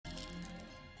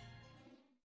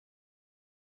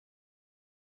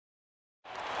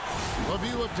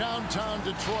view of downtown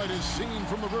Detroit is seen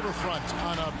from the riverfront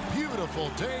on a beautiful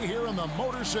day here in the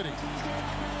Motor City.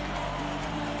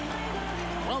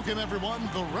 Welcome, everyone.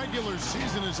 The regular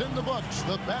season is in the books.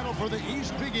 The battle for the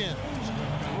East begins.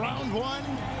 Round one,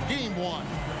 game one.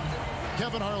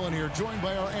 Kevin Harlan here, joined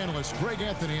by our analyst, Greg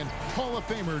Anthony, and Hall of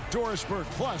Famer Doris Burke.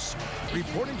 Plus,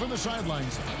 reporting from the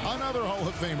sidelines, another Hall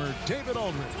of Famer, David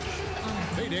Aldridge.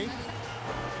 Hey, Dave.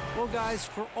 Well, guys,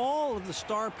 for all of the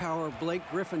star power Blake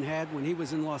Griffin had when he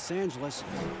was in Los Angeles,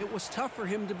 it was tough for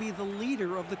him to be the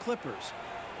leader of the Clippers.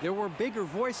 There were bigger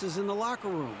voices in the locker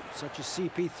room, such as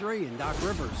CP3 and Doc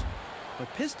Rivers.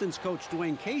 But Pistons coach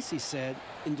Dwayne Casey said,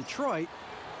 in Detroit,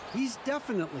 he's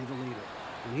definitely the leader.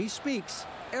 When he speaks,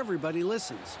 everybody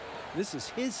listens. This is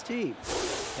his team.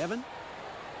 Evan?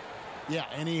 Yeah,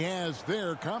 and he has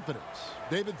their confidence.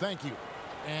 David, thank you.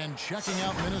 And checking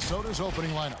out Minnesota's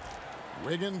opening lineup.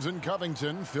 Wiggins and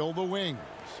Covington fill the wings.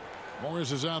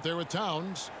 Morris is out there with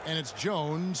Towns, and it's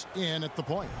Jones in at the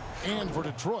point. And for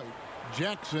Detroit,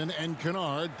 Jackson and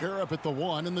Kennard pair up at the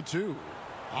 1 and the 2.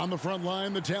 On the front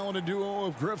line, the talented duo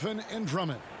of Griffin and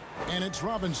Drummond. And it's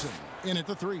Robinson in at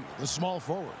the 3, the small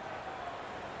forward.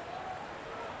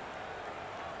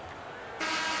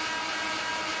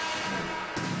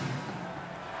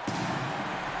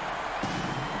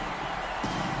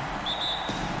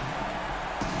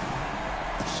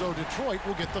 So Detroit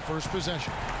will get the first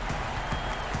possession.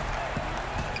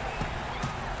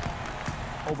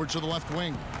 Over to the left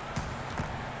wing.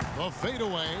 The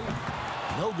fadeaway.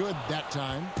 No good that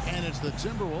time. And it's the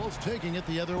Timberwolves taking it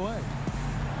the other way.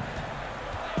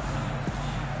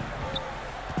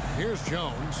 Here's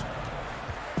Jones.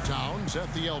 Towns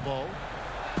at the elbow.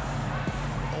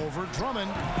 Over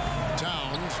Drummond.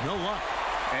 Towns, no luck.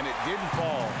 And it didn't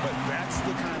fall, but that's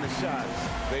the kind of shots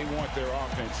they want their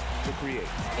offense to create.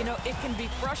 You know, it can be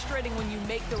frustrating when you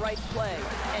make the right play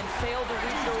and fail to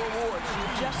reap the rewards. You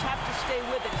just have to stay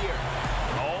with it here.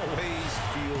 Always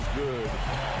feels good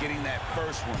getting that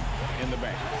first one in the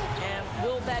bank. And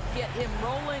will that get him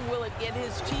rolling? Will it get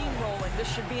his team rolling? This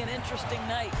should be an interesting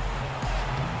night.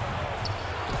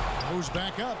 Moves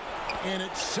back up, and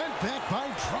it's sent back by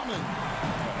Drummond.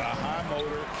 A high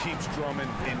motor keeps Drummond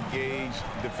engaged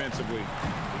defensively.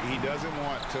 He doesn't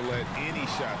want to let any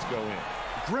shots go in.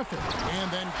 Griffin, and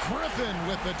then Griffin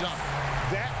with the dunk.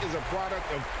 That is a product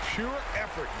of pure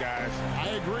effort, guys.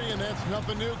 I agree, and that's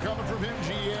nothing new coming from him,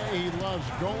 GA. He loves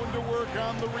going to work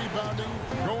on the rebounding,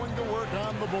 going to work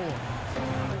on the board.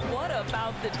 What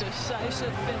about the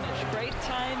decisive finish? Great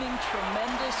timing,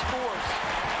 tremendous force.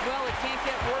 Well, it can't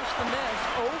get worse than this.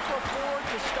 0 for 4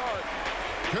 to start.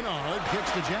 Kennard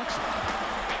kicks to Jackson.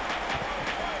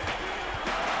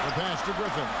 The pass to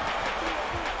Griffin.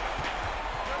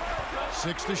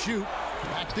 6 to shoot.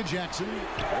 Back to Jackson.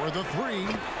 For the 3.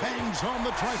 Bangs home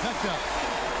the trifecta.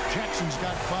 Jackson's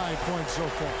got 5 points so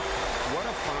far. What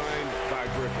a find by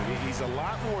Griffin. He's a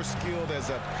lot more skilled as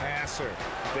a passer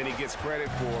than he gets credit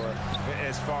for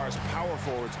as far as power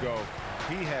forwards go.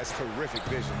 He has terrific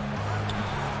vision.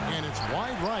 And it's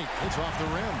wide right. It's off the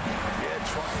rim. Yeah,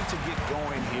 trying to get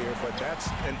going here, but that's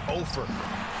an offer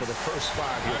for the first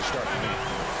 5 here to start the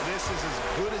game. This is as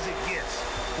good as it gets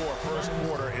for a first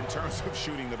quarter in terms of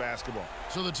shooting the basketball.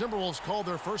 So the Timberwolves called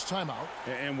their first timeout.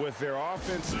 And with their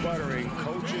offense sputtering,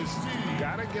 coaches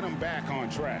got to get them back on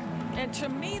track. And to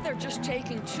me, they're just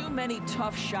taking too many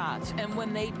tough shots. And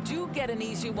when they do get an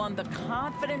easy one, the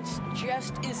confidence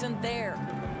just isn't there.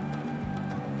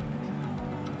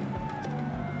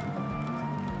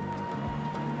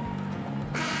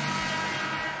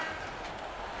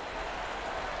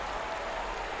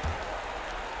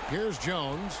 Here's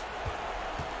Jones.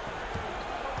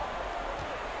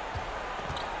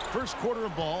 First quarter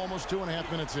of ball, almost 2.5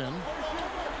 minutes in.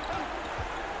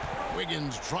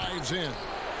 Wiggins drives in,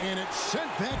 and it's sent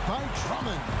back by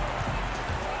Drummond.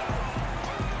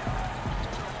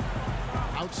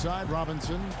 Outside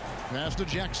Robinson, pass to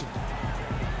Jackson.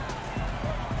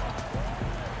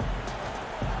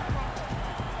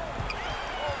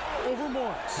 Over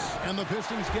Morris, and the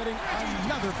Pistons getting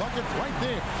another bucket right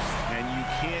there. And you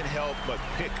can't help but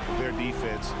pick their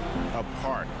defense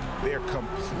apart. They're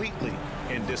completely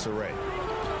in disarray.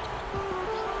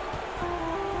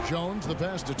 Jones, the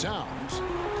pass to Towns.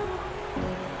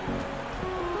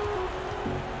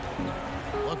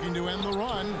 Looking to end the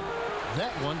run.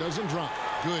 That one doesn't drop.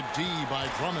 Good D by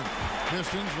Drummond.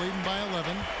 Pistons leading by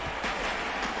 11.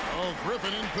 Oh,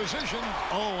 Griffin in position.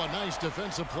 Oh, a nice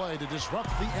defensive play to disrupt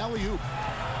the alley-oop.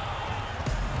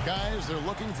 Guys, they're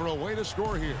looking for a way to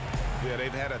score here. Yeah,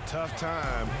 they've had a tough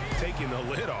time taking the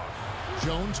lid off.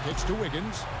 Jones kicks to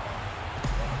Wiggins.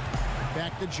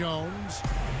 Back to Jones.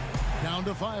 Down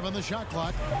to 5 on the shot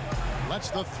clock.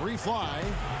 Lets the 3 fly.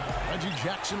 Reggie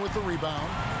Jackson with the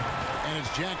rebound. And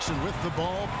it's Jackson with the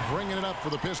ball, bringing it up for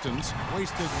the Pistons.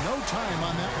 Wasted no time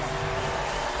on that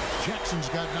one. Jackson's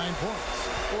got 9 points.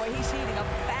 Boy, he's heating up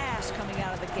fast coming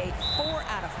out of the gate. 4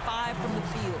 out of 5 from the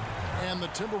field. And the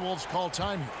Timberwolves call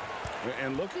time here.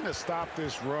 And looking to stop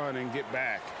this run and get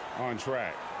back on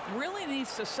track. Really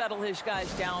needs to settle his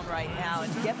guys down right now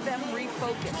and get them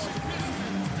refocused.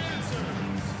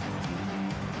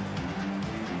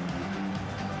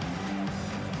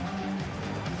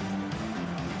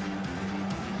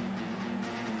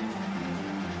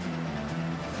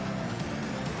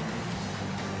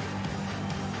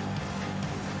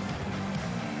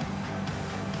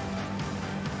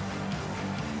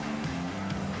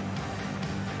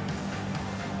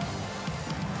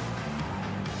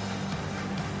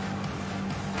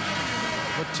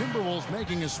 The Timberwolves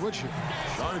making a switch here.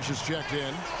 Sarge is checked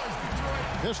in.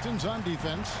 Pistons on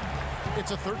defense.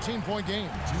 It's a 13-point game.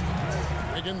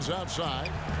 Wiggins outside.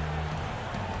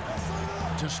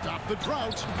 To stop the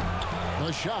drought.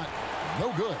 The shot,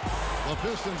 no good. The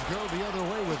Pistons go the other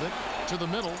way with it. To the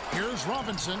middle. Here's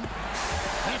Robinson.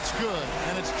 That's good.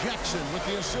 And it's Jackson with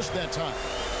the assist that time.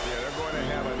 Yeah, they're going to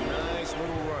have a nice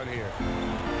little run here.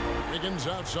 Wiggins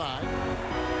outside.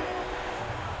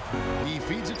 He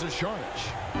feeds it to Sharch.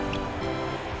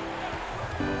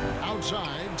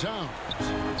 Outside, Towns.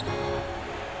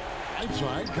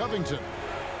 Outside, Covington.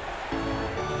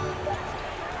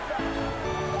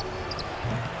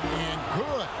 And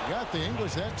good. Got the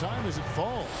English that time as it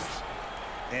falls.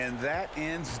 And that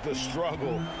ends the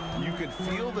struggle. You could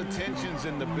feel the tensions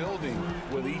in the building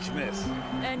with each miss.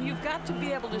 And you've got to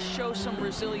be able to show some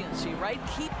resiliency, right?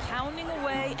 Keep pounding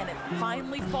away, and it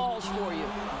finally falls for you.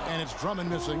 And it's Drummond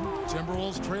missing.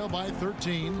 Timberwolves trail by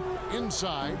 13.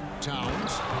 Inside,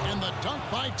 Towns. And the dunk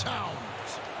by Towns.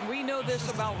 We know this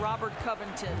about Robert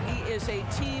Covington. He is a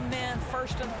team man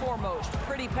first and foremost.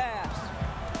 Pretty pass.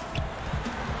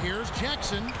 Here's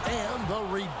Jackson. And the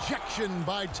rejection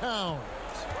by Towns.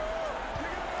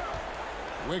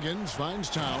 Wiggins finds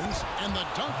Towns, and the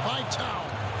dunk by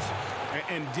Towns.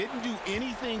 And didn't do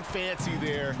anything fancy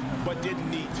there, but didn't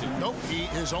need to. Nope,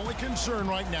 his only concern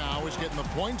right now is getting the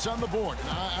points on the board. And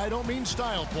I don't mean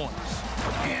style points.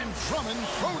 And Drummond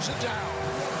throws it down.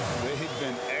 They've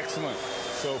been excellent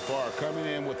so far, coming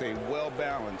in with a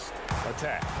well-balanced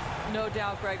attack. No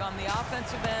doubt, Greg. On the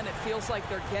offensive end, it feels like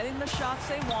they're getting the shots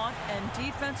they want, and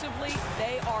defensively,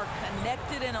 they are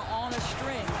connected and on a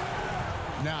string.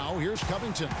 Now, here's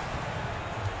Covington.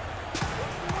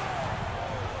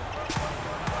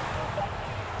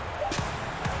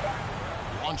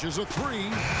 Launches a 3.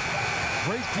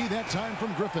 Great D that time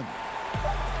from Griffin.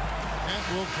 That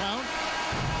will count.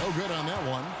 No good on that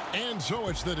one. And so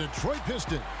it's the Detroit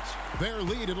Pistons. Their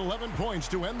lead at 11 points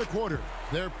to end the quarter.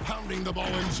 They're pounding the ball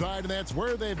inside, and that's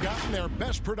where they've gotten their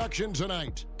best production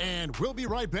tonight. And we'll be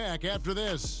right back after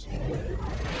this.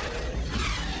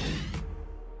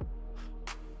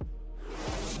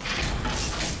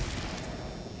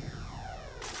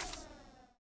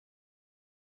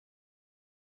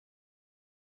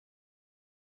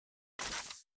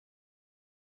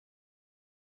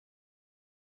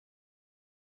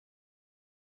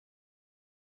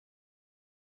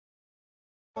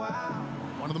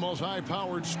 One of the most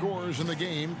high-powered scorers in the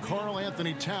game, Karl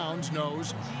Anthony Towns,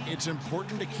 knows it's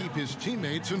important to keep his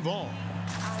teammates involved.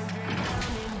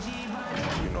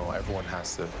 You know, everyone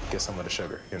has to get some of the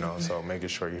sugar, you know, so making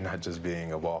sure you're not just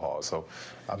being a ball hog. So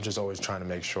I'm just always trying to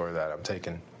make sure that I'm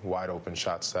taking wide-open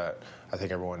shots that I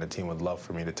think everyone in the team would love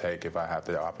for me to take if I have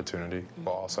the opportunity.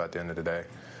 But also, at the end of the day,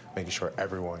 making sure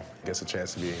everyone gets a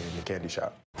chance to be in the candy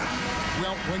shop.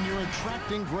 Well, when you're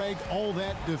attracting, Greg, all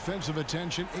that defensive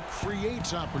attention, it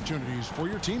creates opportunities for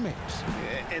your teammates.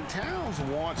 And Towns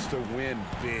wants to win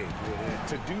big.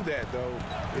 To do that, though,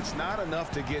 it's not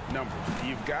enough to get numbers.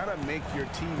 You've got to make your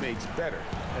teammates better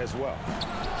as well.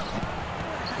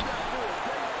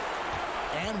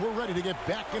 And we're ready to get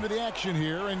back into the action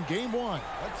here in Game 1.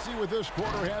 Let's see what this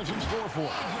quarter has in store for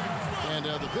us. And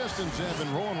the Pistons have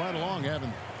been rolling right along, haven't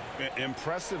they?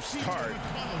 Impressive start.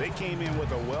 They came in with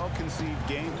a well-conceived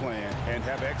game plan and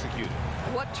have executed.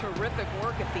 What terrific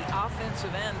work at the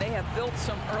offensive end. They have built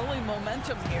some early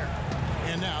momentum here.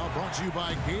 And now, brought to you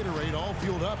by Gatorade, all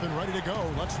fueled up and ready to go.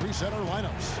 Let's reset our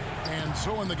lineups. And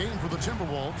so in the game for the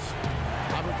Timberwolves,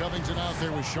 Robert Covington out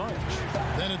there with Sharch.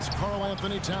 Then it's Karl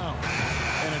Anthony Towns.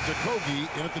 And it's Okogie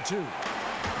in at the 2.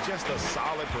 Just a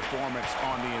solid performance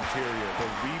on the interior. The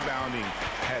rebounding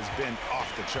has been off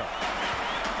the chart.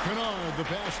 Kennard, the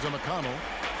pass to McConnell.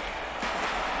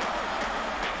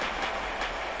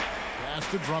 Pass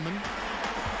to Drummond.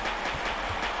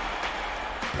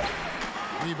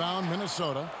 Rebound,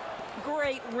 Minnesota.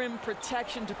 Great rim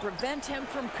protection to prevent him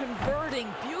from converting.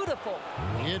 Beautiful.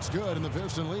 It's good, and the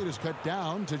Piston lead is cut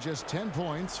down to just 10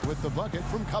 points with the bucket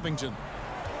from Covington.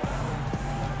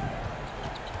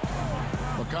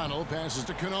 McConnell passes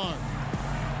to Kennard.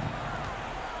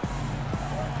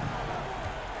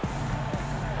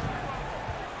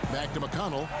 Back to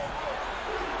McConnell.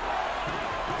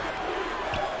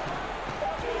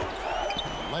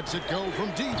 Lets it go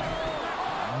from deep.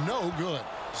 No good.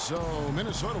 So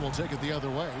Minnesota will take it the other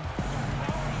way.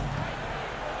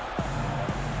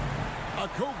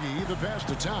 Okogie, the pass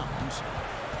to Towns.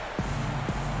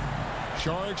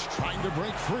 Charge trying to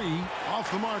break free. Off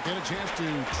the mark and a chance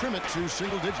to trim it to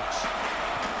single digits.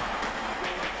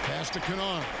 Pass to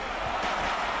Kennard.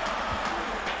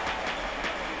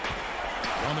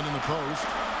 Drummond in the post.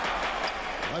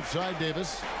 Left side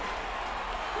Davis.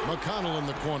 McConnell in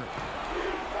the corner.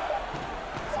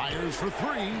 Fires for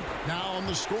three. Now on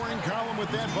the scoring column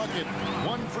with that bucket.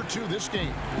 1 for 2 this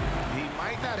game. He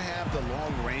might not have the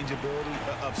long range ability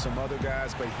of some other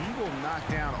guys, but he will knock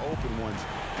down open ones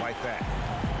like that.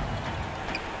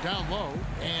 Down low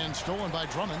and stolen by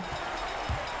Drummond.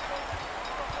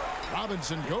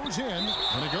 Robinson goes in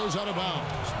and it goes out of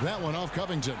bounds. That one off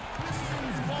Covington.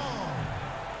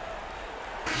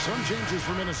 Some changes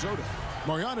for Minnesota.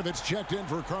 Marjanovic checked in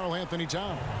for Karl Anthony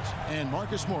Towns. And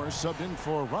Marcus Morris subbed in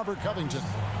for Robert Covington.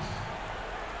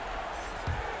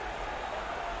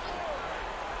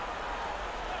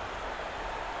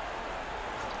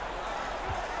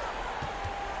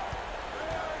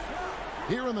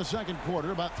 Here in the second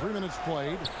quarter, about 3 minutes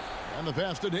played. And the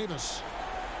pass to Davis.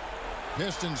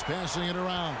 Pistons passing it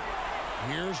around.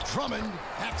 Here's Drummond.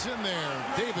 That's in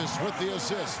there. Davis with the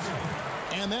assist.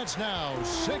 And that's now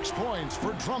 6 points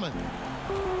for Drummond.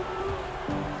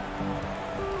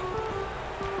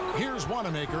 Here's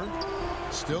Wanamaker.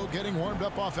 Still getting warmed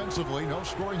up offensively. No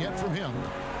scoring yet from him.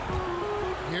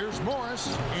 Here's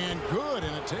Morris. And good.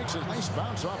 And it takes a nice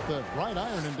bounce off the right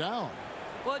iron and down.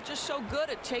 Well, just so good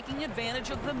at taking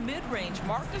advantage of the mid-range.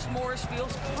 Marcus Morris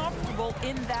feels comfortable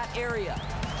in that area.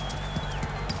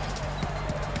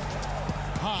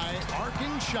 High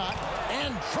arcing shot.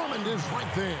 And Drummond is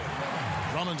right there.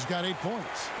 Drummond's got 8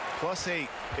 points. +8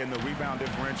 in the rebound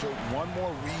differential. One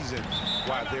more reason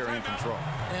why they're in control.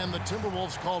 And the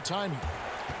Timberwolves call time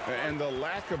here. And the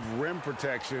lack of rim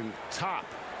protection, top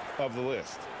of the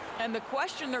list. And the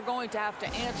question they're going to have to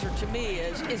answer to me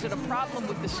is it a problem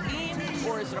with the scheme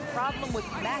or is it a problem with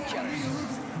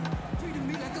matchups?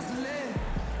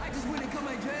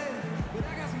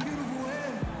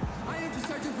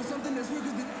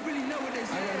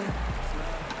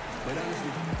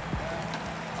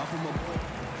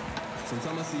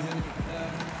 Sometimes I see him.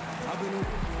 I've been over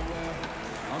for a while.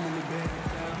 I'm in the bed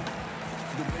now.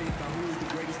 Debate about who is the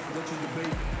greatest. What you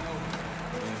debate?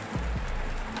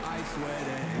 I swear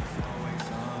that it's always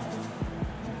something.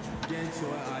 Get to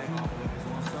it, I always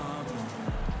want something.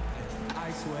 I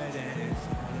swear that it's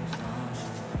always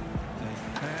something.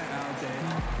 Hey, out there,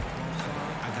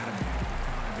 I got a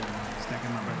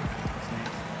stacking my brother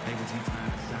snakes. They was me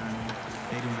trying to sign me.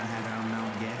 They do not have it, I'm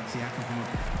out yet. See, I come from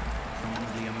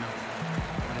usually I'm out.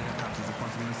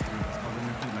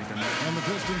 And the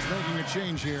Pistons making a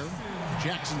change here.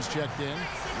 Jackson's checked in.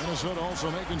 Minnesota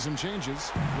also making some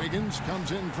changes. Wiggins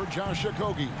comes in for Josh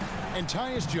Okogie. And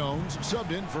Tyus Jones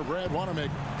subbed in for Brad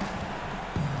Wanamaker.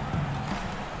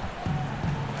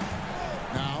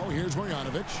 Now here's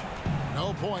Marjanovic.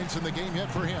 No points in the game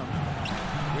yet for him.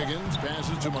 Wiggins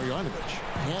passes to Marjanovic.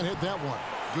 Can't hit that one.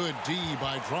 Good D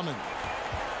by Drummond.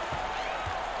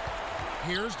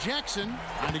 Here's Jackson.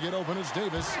 Trying to get open as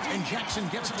Davis. And Jackson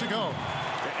gets it to go.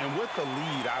 And with the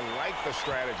lead, I like the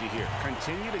strategy here.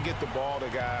 Continue to get the ball to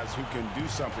guys who can do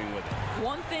something with it.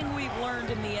 One thing we've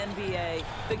learned in the NBA,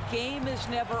 the game is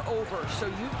never over. So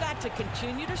you've got to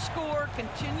continue to score,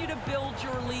 continue to build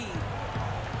your lead.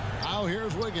 Now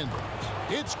here's Wiggins.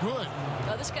 It's good.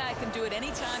 Now this guy can do it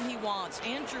anytime he wants.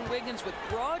 Andrew Wiggins with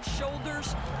broad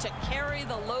shoulders to carry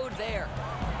the load there.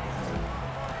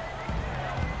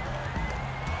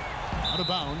 Out of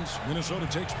bounds. Minnesota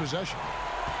takes possession.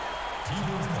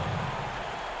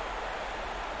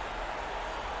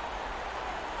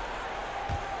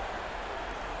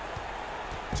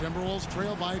 Timberwolves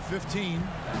trail by 15.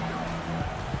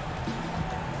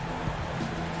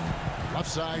 Left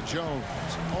side Jones.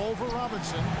 Over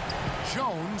Robinson.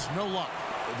 Jones, no luck.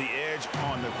 The edge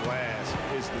on the glass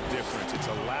is the difference. It's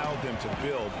allowed them to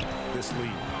build this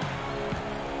lead.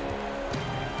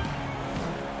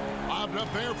 Lobbed up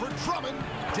there for Drummond.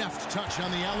 Deft touch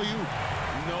on the alley-oop.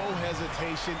 No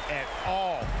hesitation at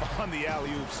all on the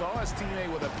alley-oop. Saw his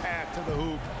teammate with a path to the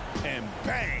hoop, and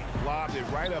bang, lobbed it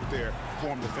right up there for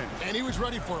him to finish. And he was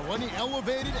ready for it when he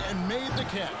elevated and made the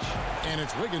catch. And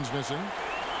it's Wiggins missing.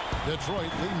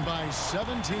 Detroit leading by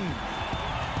 17.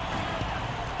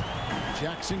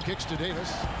 Jackson kicks to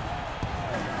Davis.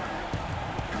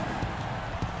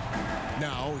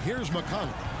 Now here's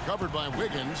McConnell, covered by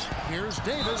Wiggins. Here's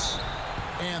Davis.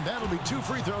 And that'll be 2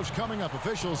 free throws coming up.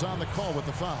 Officials on the call with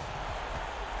the foul.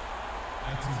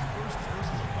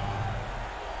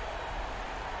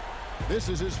 This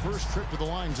is his first trip to the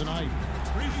line tonight.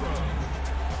 Free throw.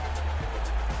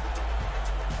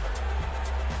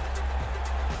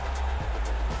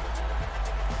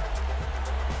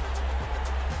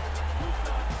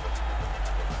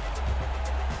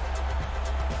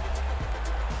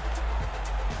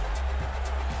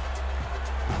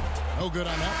 No good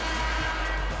on that one.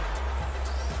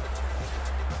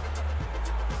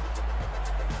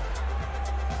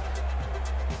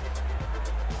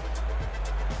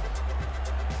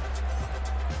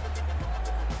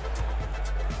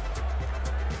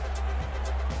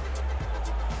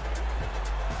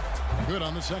 Good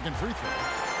on the second free throw.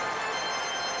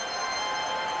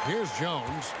 Here's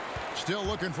Jones. Still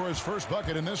looking for his first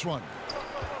bucket in this one.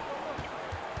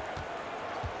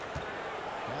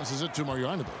 Passes it to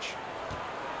Marjanovic.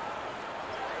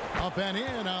 Up and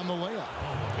in on the layup.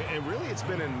 And really, it's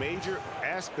been a major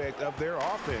aspect of their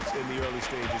offense in the early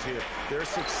stages here. Their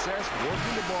success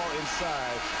working the ball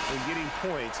inside and getting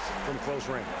points from close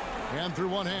range. And through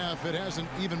one half, it hasn't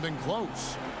even been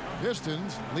close.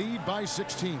 Pistons lead by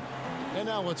 16. And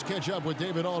now let's catch up with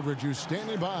David Aldridge, who's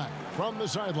standing by from the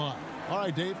sideline. All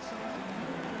right, Dave.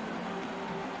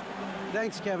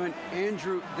 Thanks, Kevin.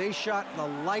 Andrew, they shot the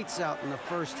lights out in the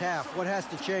first half. What has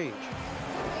to change?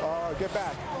 Get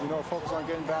back. Focus on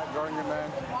getting back, guarding your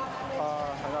man,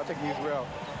 and not taking these real.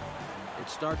 It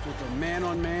starts with a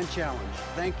man-on-man challenge.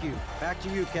 Thank you. Back to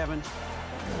you, Kevin.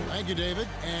 Thank you, David.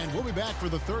 And we'll be back for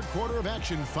the third quarter of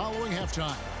action following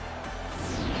halftime.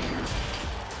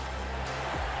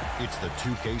 It's the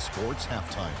 2K Sports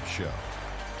Halftime Show.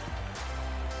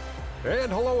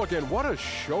 And hello again. What a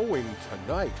showing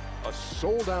tonight. A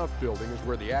sold-out building is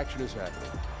where the action is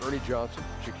happening. Ernie Johnson,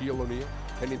 Shaquille O'Neal,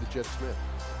 Kenny the Jet Smith.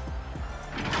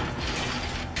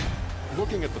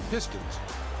 Looking at the Pistons,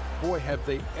 boy, have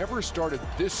they ever started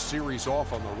this series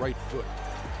off on the right foot.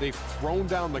 They've thrown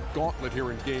down the gauntlet here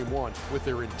in Game 1 with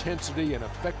their intensity and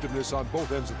effectiveness on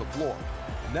both ends of the floor.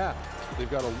 Now,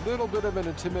 they've got a little bit of an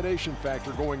intimidation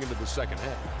factor going into the second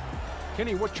half.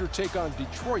 Kenny, what's your take on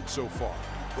Detroit so far?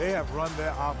 They have run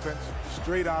their offense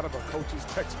straight out of a coach's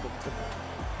textbook tonight.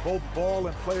 Both ball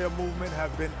and player movement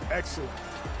have been excellent.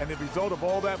 And the result of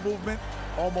all that movement,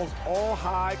 almost all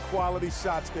high-quality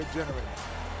shots they're generating.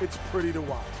 It's pretty to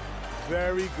watch.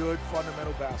 Very good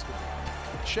fundamental basketball.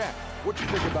 Shaq, what you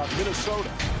think about Minnesota?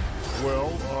 Well,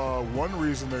 one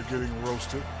reason they're getting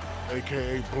roasted,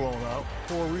 a.k.a. blown out,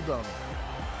 poor rebounding.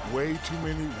 Way too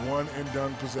many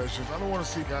one-and-done possessions. I don't want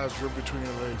to see guys dribble between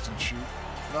their legs and shoot.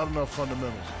 Not enough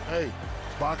fundamentals. Hey,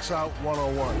 box out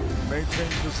 101.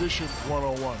 Maintain position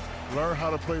 101. Learn how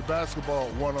to play basketball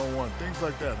 101. Things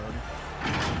like that, Ernie.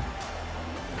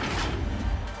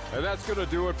 And that's going to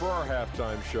do it for our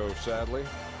halftime show, sadly.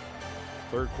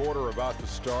 Third quarter about to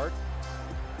start.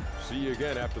 See you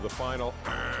again after the final.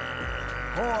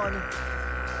 Horn.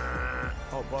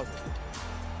 Oh, buzzer.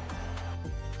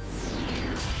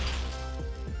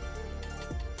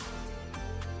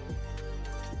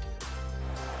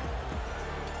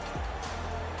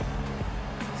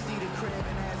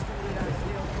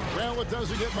 Well, it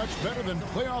doesn't get much better than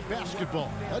playoff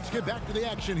basketball. Let's get back to the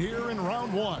action here in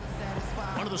round one.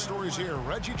 One of the stories here,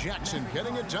 Reggie Jackson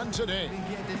getting it done today.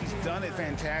 He's done a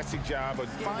fantastic job of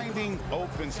finding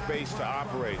open space to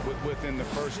operate within the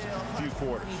first few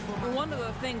quarters. One of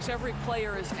the things every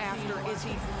player is after is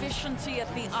efficiency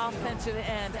at the offensive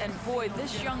end. And boy,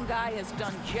 this young guy has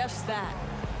done just that.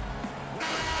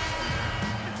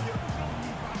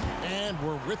 And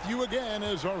we're with you again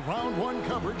as our round one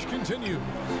coverage continues.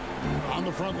 On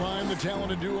the front line, the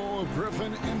talented duo of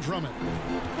Griffin and Drummond.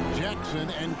 Jackson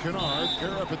and Kennard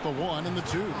pair up at the 1 and the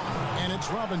 2. And it's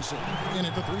Robinson in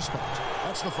at the 3 spot.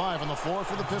 That's the 5 on the floor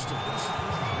for the Pistons.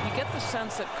 You get the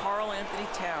sense that Karl Anthony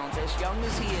Towns, as young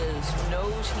as he is,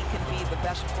 knows he can be the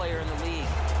best player in the league.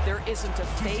 There isn't a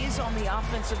phase on the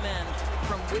offensive end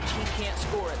from which he can't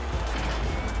score it.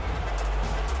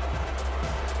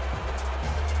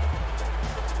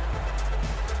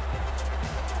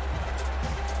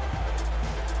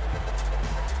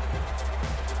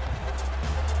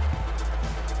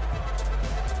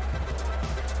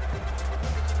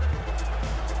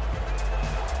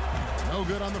 No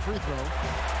good on the free throw.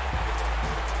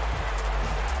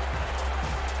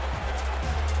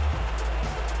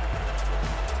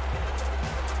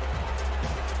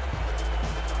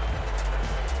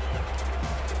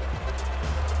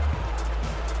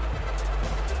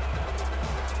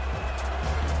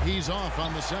 He's off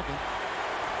on the second.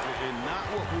 And not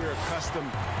what we're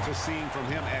accustomed to seeing from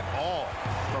him at all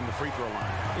from the free throw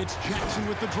line. It's Jackson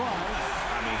with the drive.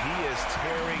 I mean, he is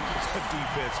tearing the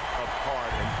defense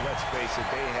apart. And let's face it,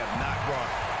 they have not brought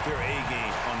their A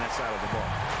game on that side of the ball.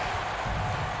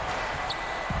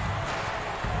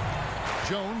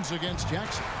 Jones against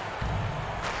Jackson.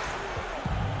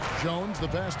 Jones the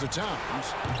pass to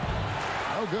Towns.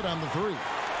 No good on the three.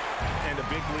 And a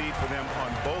big lead for them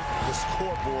on both the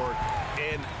scoreboard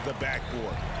and the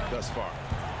backboard thus far.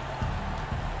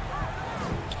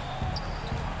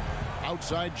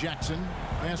 Outside Jackson.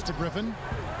 Pass to Griffin.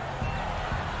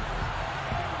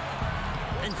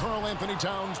 And Karl Anthony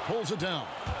Towns pulls it down.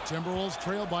 Timberwolves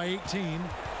trail by 18.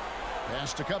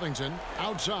 Pass to Covington.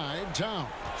 Outside Towns.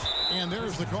 And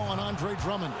there's the call on Andre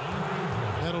Drummond.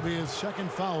 That'll be his second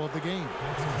foul of the game.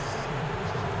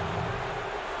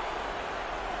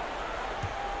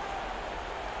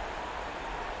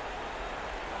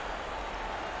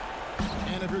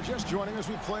 And if you're just joining us,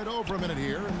 we played over a minute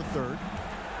here in the third.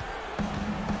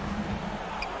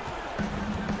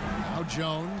 Now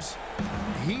Jones.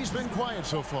 He's been quiet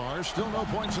so far. Still no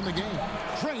points in the game.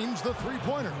 Trains the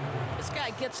three-pointer. This guy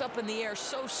gets up in the air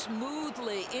so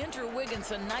smoothly. Andrew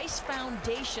Wiggins, a nice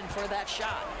foundation for that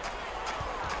shot.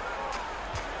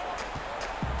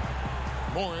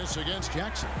 Morris against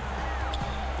Jackson.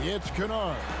 It's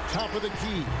Kennard, top of the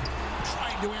key.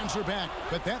 Trying to answer back,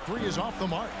 but that three is off the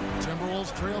mark.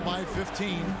 Timberwolves trail by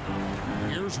 15.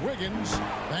 Here's Wiggins,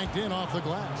 banked in off the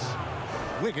glass.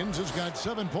 Wiggins has got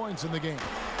 7 points in the game.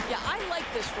 Yeah, I like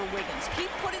this for Wiggins.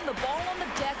 Keep putting the ball on the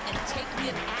deck and taking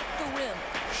it at the rim.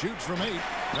 Shoots from 8.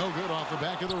 No good off the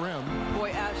back of the rim.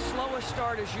 Boy, as slow a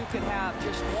start as you could have.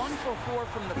 Just 1 for 4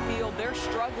 from the field. They're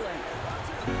struggling.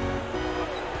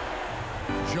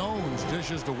 Jones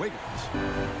dishes to Wiggins.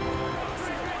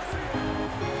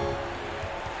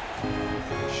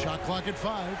 Shot clock at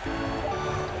 5.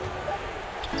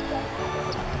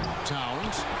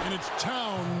 Towns, and it's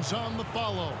Towns on the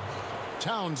follow.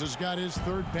 Towns has got his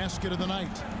third basket of the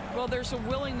night. Well, there's a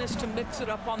willingness to mix it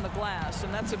up on the glass,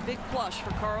 and that's a big plus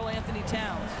for Karl Anthony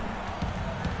Towns.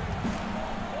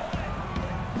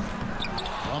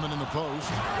 Drummond in the post,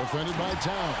 defended by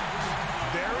Towns.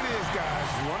 There it is, guys.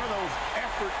 One of those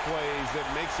effort plays that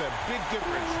makes a big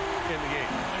difference in the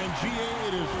game. And GA,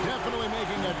 it is definitely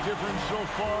making a difference so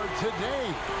far today.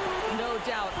 No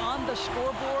doubt. On the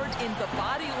scoreboard, in the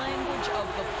body language of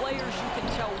the players, you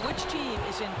can tell which team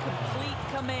is in complete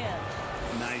command.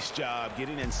 Nice job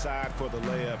getting inside for the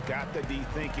layup. Got the D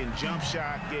thinking, jump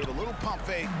shot, gave a little pump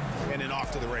fake, and then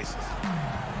off to the races.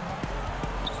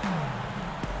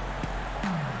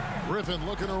 Griffin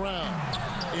looking around.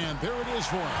 And there it is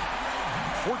for him.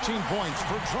 14 points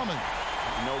for Drummond.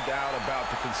 No doubt about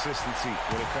the consistency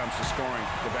when it comes to scoring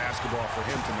the basketball for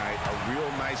him tonight. A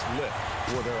real nice lift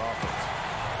for their offense.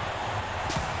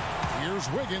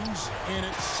 Here's Wiggins, and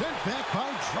it's sent back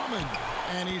by Drummond.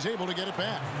 And he's able to get it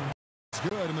back. It's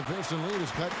good, and the Piston lead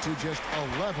is cut to just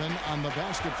 11 on the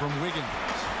basket from Wiggins.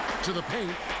 To the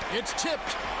paint, it's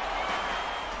tipped.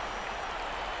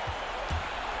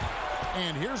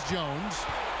 And here's Jones.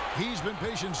 He's been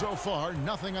patient so far.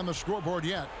 Nothing on the scoreboard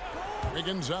yet.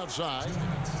 Wiggins outside.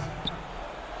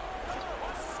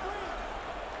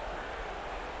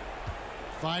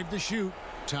 Five to shoot.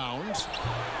 Towns.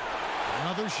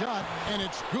 Another shot, and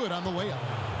it's good on the way up.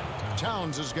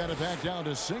 Towns has got it back down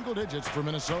to single digits for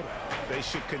Minnesota. They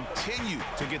should continue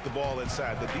to get the ball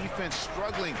inside. The defense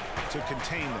struggling to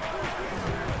contain them.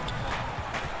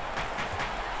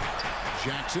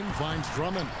 Jackson finds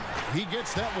Drummond. He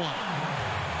gets that one.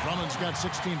 Drummond's got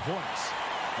 16 points.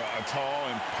 A tall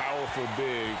and powerful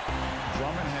big.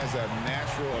 Drummond has a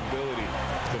natural ability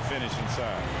to finish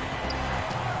inside.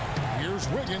 Here's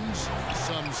Wiggins.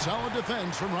 Some solid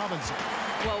defense from Robinson.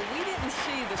 Well, we didn't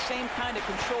see the same kind of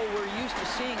control we're used to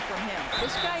seeing from him.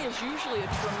 This guy is usually a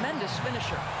tremendous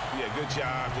finisher. Yeah, good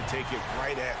job to take it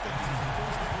right at them.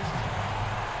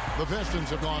 The Pistons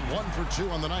have gone 1 for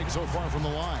 2 on the night so far from the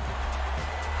line.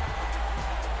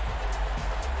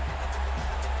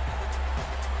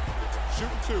 Shoot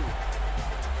 2.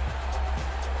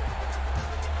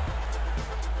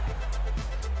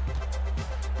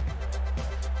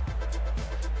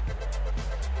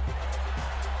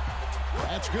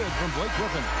 That's good from Blake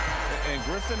Griffin. And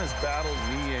Griffin has battled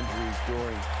knee injuries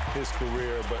during his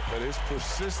career, but his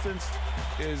persistence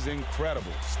is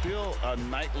incredible. Still a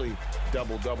nightly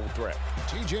double-double threat.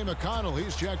 T.J. McConnell,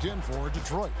 he's checked in for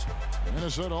Detroit.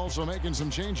 Minnesota also making some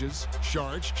changes.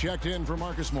 Sharch checked in for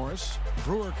Marcus Morris.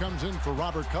 Brewer comes in for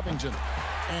Robert Covington.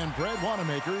 And Brad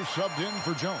Wanamaker subbed in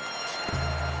for Jones.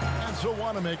 And so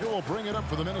Wanamaker will bring it up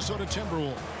for the Minnesota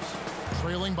Timberwolves.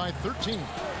 Trailing by 13.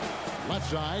 Left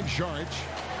side, Sharch.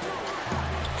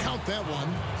 Count that one.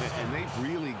 And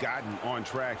they've really gotten on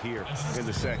track here in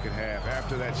the second half.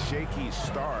 After that shaky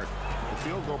start, the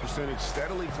field goal percentage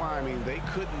steadily climbing. They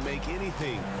couldn't make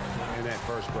anything in that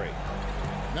first break.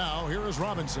 Now, here is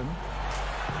Robinson.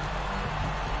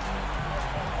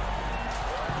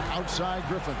 Outside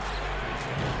Griffin.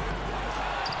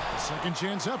 Second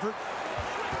chance effort.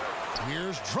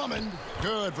 Here's Drummond.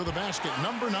 Good for the basket.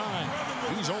 Number 9.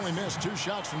 He's only missed 2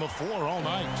 shots from the floor all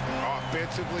night.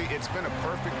 Offensively, it's been a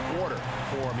perfect quarter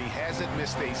for him. He hasn't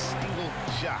missed a single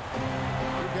shot.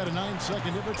 We've got a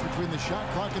 9-second difference between the shot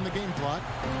clock and the game clock.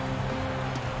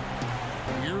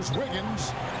 Here's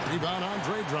Wiggins. Rebound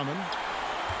Andre Drummond.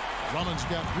 Drummond's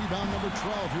got rebound number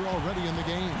 12 here already in the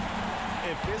game.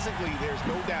 And physically, there's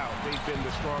no doubt they've been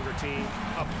the stronger team.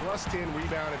 A +10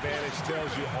 rebound advantage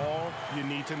tells you all you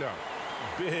need to know.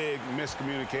 Big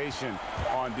miscommunication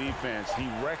on defense. He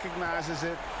recognizes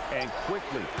it and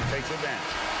quickly takes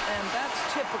advantage. And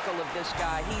that's typical of this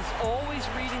guy. He's always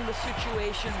reading the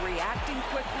situation, reacting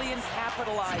quickly, and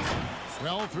capitalizing.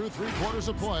 Well, through 3 quarters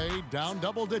of play, down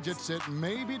double digits, it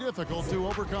may be difficult to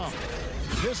overcome.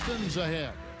 Pistons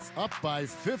ahead, up by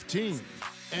 15.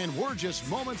 And we're just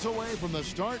moments away from the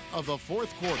start of the 4th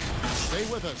quarter. Stay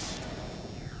with us.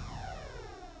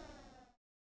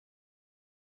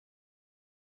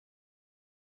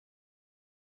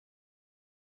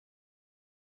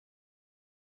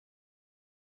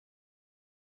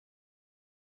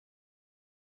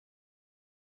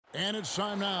 And it's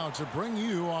time now to bring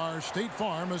you our State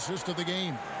Farm assist of the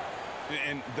game.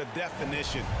 And the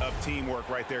definition of teamwork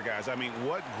right there, guys. I mean,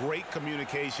 what great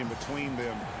communication between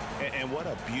them, and what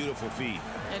a beautiful feed.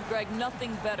 And, Greg,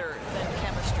 nothing better than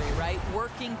chemistry, right?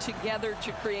 Working together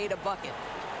to create a bucket.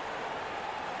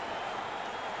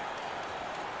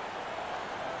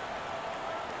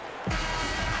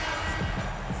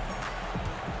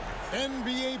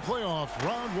 NBA playoff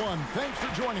round 1. Thanks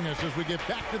for joining us as we get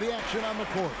back to the action on the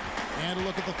court. And a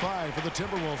look at the 5 for the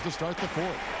Timberwolves to start the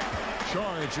 4th.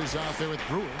 Sharch is out there with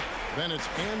Brewer. Then it's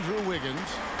Andrew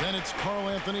Wiggins. Then it's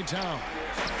Karl-Anthony Towns.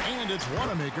 And it's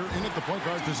Wanamaker in at the point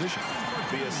guard position.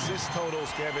 The assist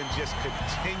totals, Kevin, just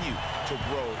continue to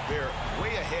grow. They're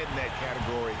way ahead in that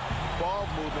category. Ball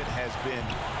movement has been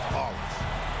flawless.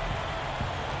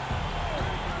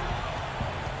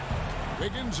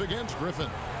 Wiggins against Griffin.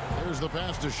 There's the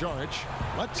pass to Sharch.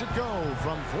 Lets it go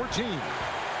from 14.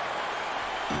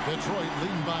 Detroit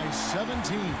leading by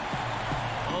 17.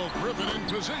 Oh, Griffin in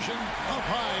position. Up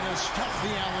high to stuff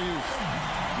the alley-oop.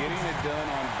 Getting it done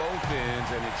on both ends,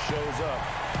 and it shows up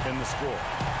in the score.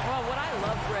 Well, what I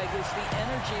love, Greg, is the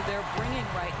energy they're bringing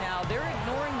right now. They're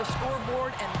ignoring the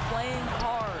scoreboard and playing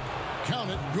hard.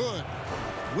 Count it. Good.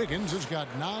 Wiggins has got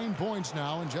 9 points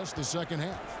now in just the second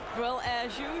half. Well,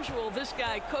 as usual, this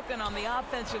guy cooking on the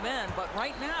offensive end. But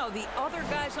right now, the other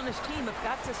guys on his team have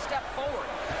got to step forward.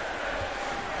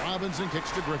 Robinson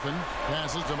kicks to Griffin.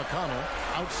 Passes to McConnell.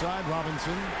 Outside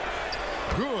Robinson.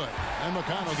 Good. And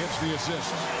McConnell gets the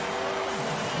assist.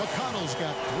 McConnell's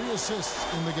got 3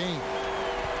 assists in the game.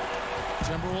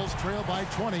 Timberwolves trail by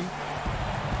 20.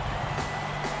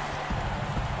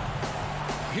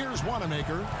 Here's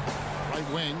Wanamaker. Right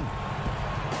wing.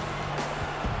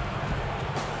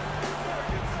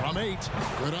 From 8.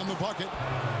 Good on the bucket.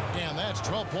 And that's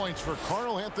 12 points for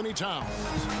Karl-Anthony Towns.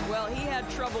 Well, he had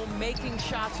trouble making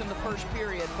shots in the first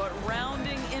period, but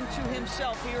rounding into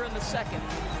himself here in the second.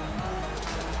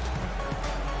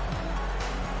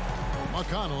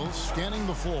 McConnell scanning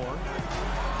the floor.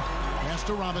 Pass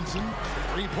to Robinson.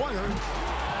 3-pointer.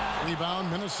 Rebound,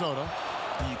 Minnesota.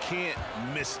 You can't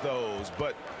miss those,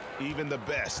 but even the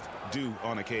best do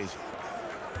on occasion.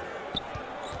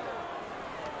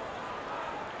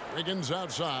 Wiggins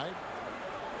outside.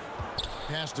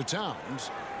 Pass to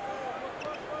Towns.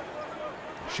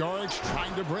 Sharch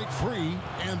trying to break free,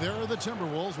 and there are the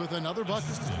Timberwolves with another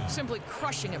bucket. Simply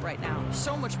crushing it right now.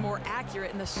 So much more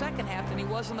accurate in the second half than he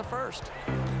was in the first.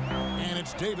 And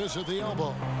it's Davis at the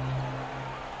elbow.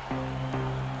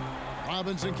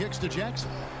 Robinson kicks to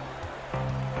Jackson.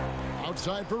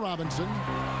 Outside for Robinson.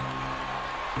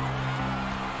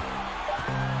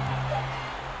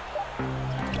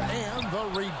 And the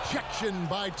rejection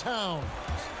by Towns.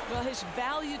 Well, his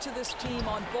value to this team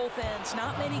on both ends.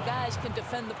 Not many guys can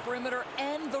defend the perimeter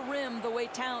and the rim the way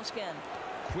Towns can.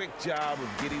 Quick job of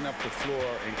getting up the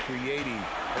floor and creating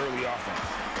early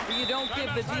offense. You don't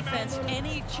give the defense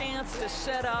any chance to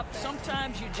set up.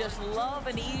 Sometimes you just love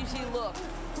an easy look.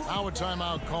 Now a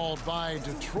timeout called by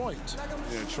Detroit.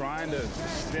 They're trying to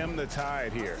stem the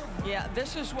tide here. Yeah,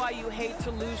 this is why you hate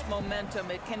to lose momentum.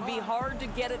 It can be hard to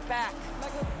get it back.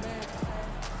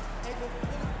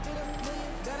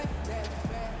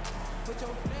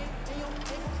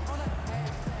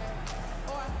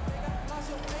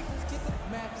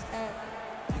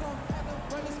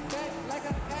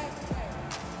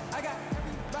 I got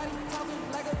everybody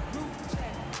talking like a group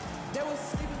chat. They was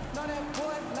sleeping on that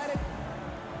boy, let it.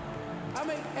 I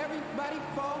make everybody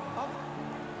fall off.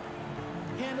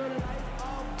 Handle life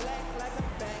all black like a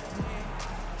Batman.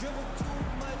 Dribble too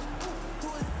much, who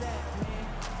is that, man?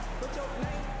 Put your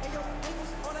name and your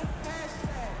ankles on a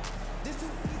hashtag. This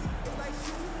too easy, it's like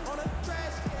shooting on a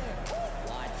trash can.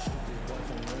 Watch, shoot this boy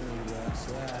from Winnie, bro. I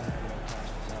swear I had no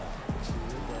conscience off. She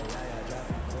with that yaya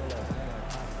dropping full of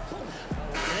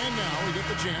And now we get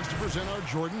the chance to present our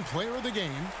Jordan Player of the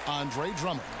Game, Andre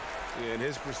Drummond. And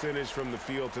his percentage from the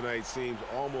field tonight seems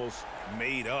almost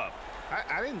made up.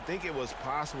 I didn't think it was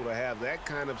possible to have that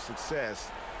kind of success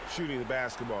shooting the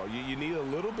basketball. You need a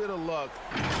little bit of luck,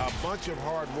 a bunch of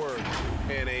hard work,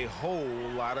 and a whole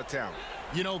lot of talent.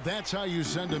 You know, that's how you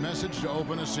send a message to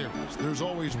open a series. There's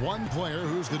always one player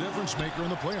who's the difference maker in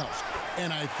the playoffs.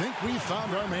 And I think we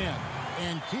found our man.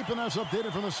 And keeping us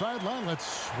updated from the sideline,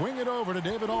 let's swing it over to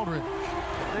David Aldridge.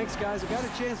 Thanks, guys. I got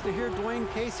a chance to hear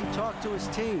Dwayne Casey talk to his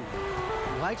team.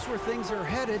 He likes where things are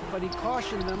headed, but he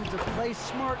cautioned them to play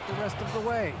smart the rest of the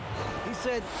way. He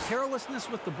said carelessness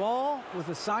with the ball, with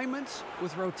assignments,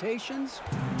 with rotations,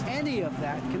 any of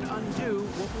that can undo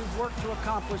what we've worked to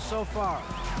accomplish so far.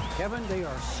 Kevin, they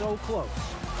are so close.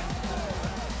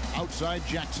 Outside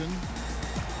Jackson.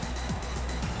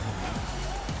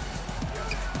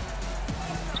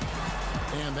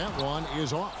 And that one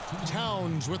is off.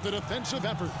 Towns with the defensive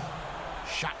effort.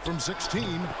 Shot from 16.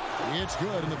 It's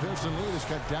good, and the Piston lead is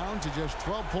cut down to just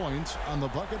 12 points on the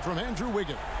bucket from Andrew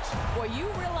Wiggins. Boy, you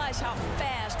realize how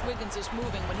fast Wiggins is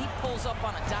moving when he pulls up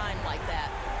on a dime like that.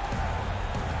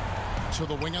 To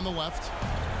the wing on the left.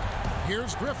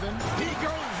 Here's Griffin. He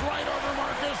goes right over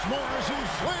Marcus Morris, who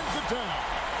slams it down.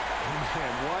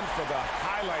 And one for the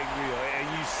highlight reel. And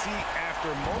you see after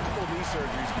multiple knee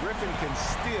surgeries, Griffin can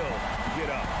still get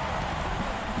up.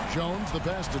 Jones, the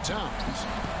pass to Towns.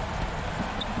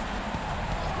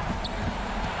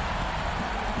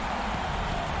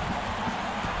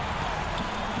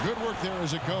 Good work there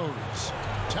as it goes.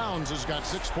 Towns has got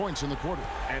 6 points in the quarter.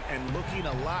 And looking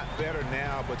a lot better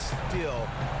now, but still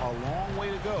a long way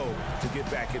to go to get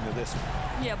back into this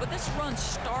one. Yeah, but this run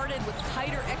started with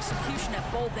tighter execution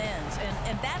at both ends,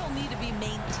 and that'll need to be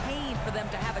maintained for them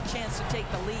to have a chance to take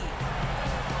the lead.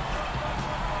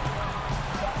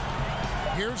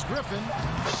 Here's Griffin.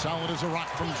 Solid as a rock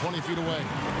from 20 feet away.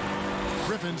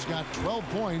 Griffin's got 12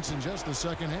 points in just the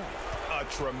second half. A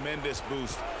tremendous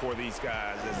boost for these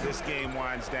guys as this game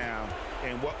winds down,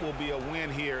 and what will be a win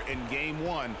here in game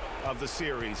one of the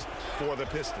series for the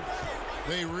Pistons.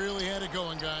 They really had it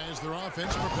going, guys. Their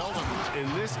offense propelled them.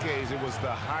 In this case, it was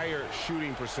the higher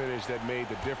shooting percentage that made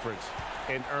the difference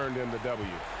and earned them the W.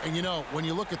 And you know, when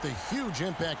you look at the huge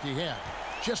impact he had,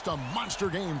 just a monster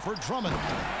game for Drummond.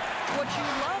 What you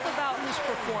love about his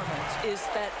performance is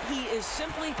that he is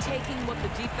simply taking what the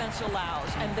defense allows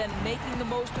and then making the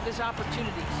most of his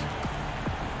opportunities.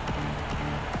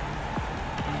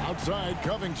 Outside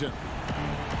Covington.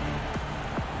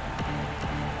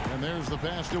 And there's the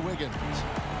pass to Wiggins.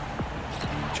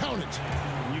 Count it.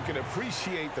 You can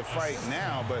appreciate the fight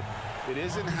now, but it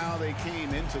isn't how they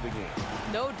came into the game.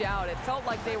 No doubt. It felt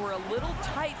like they were a little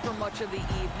tight for much of the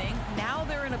evening. Now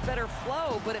they're in a better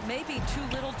flow, but it may be too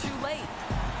little too late.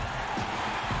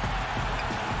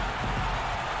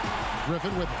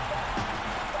 Griffin with it.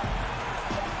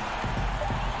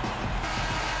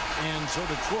 And so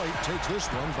Detroit takes this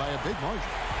one by a big margin.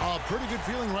 A pretty good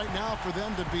feeling right now for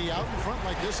them to be out in front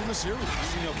like this in the series.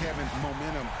 You know, Kevin,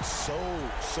 momentum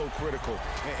so critical.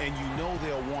 And you know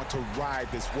they'll want to ride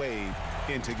this wave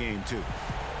into game two.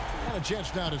 And a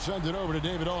chance now to send it over to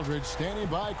David Aldridge, standing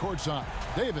by courtside.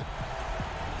 David.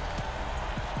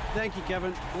 Thank you,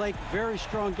 Kevin. Blake, very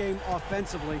strong game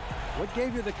offensively. What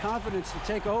gave you the confidence to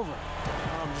take over?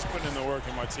 Just putting in the work,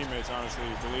 and my teammates honestly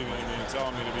believing in me and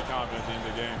telling me to be confident at the end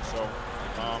of the game. So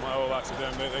I owe a lot to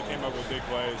them. They came up with big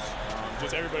plays.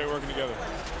 Just everybody working together.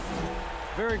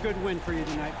 Very good win for you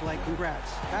tonight, Blake.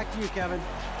 Congrats. Back to you, Kevin.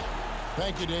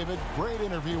 Thank you, David. Great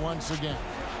interview once again.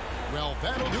 Well,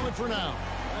 that'll do it for now.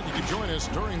 Glad you could join us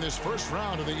during this first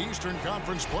round of the Eastern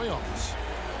Conference playoffs.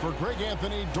 For Greg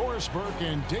Anthony, Doris Burke,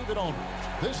 and David Aldridge,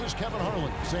 this is Kevin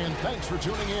Harlan saying thanks for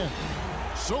tuning in.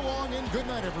 So long and good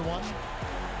night, everyone.